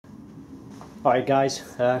Alright guys,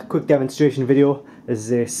 quick demonstration video. This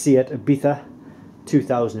is a Seat Ibiza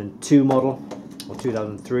 2002 model, or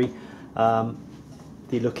 2003.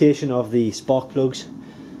 The location of the spark plugs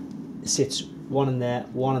sits one in there,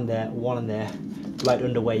 one in there, one in there, right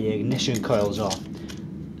under where your ignition coils are.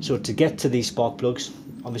 So to get to these spark plugs,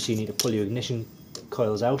 obviously you need to pull your ignition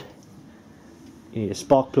coils out. You need a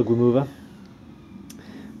spark plug remover,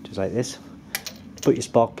 just like this. Put your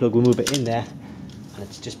spark plug remover in there, and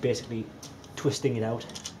it's just basically twisting it out,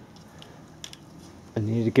 and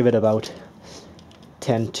you need to give it about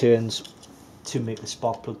 10 turns to make the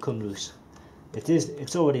spark plug come loose.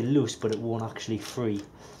 It's already loose, but it won't actually free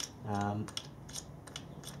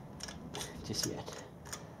just yet.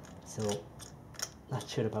 So that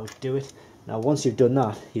should about do it. Now once you've done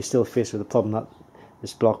that, you're still faced with the problem that the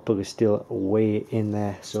spark plug is still way in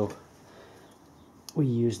there, so we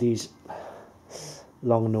use these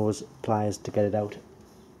long nose pliers to get it out.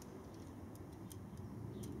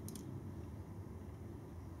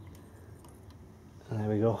 And there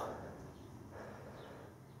we go.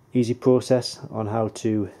 Easy process on how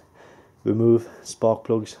to remove spark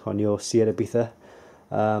plugs on your Seat Ibiza.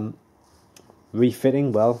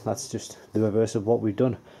 Refitting, well, that's just the reverse of what we've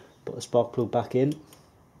done. Put the spark plug back in,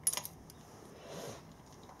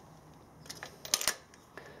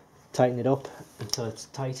 tighten it up until it's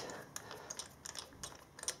tight.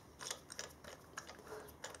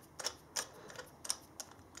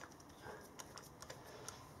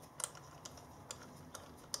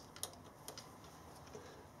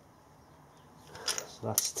 So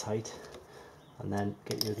that's tight, and then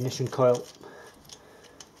get your ignition coil,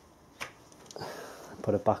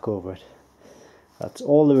 put it back over it. That's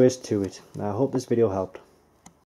all there is to it. Now I hope this video helped.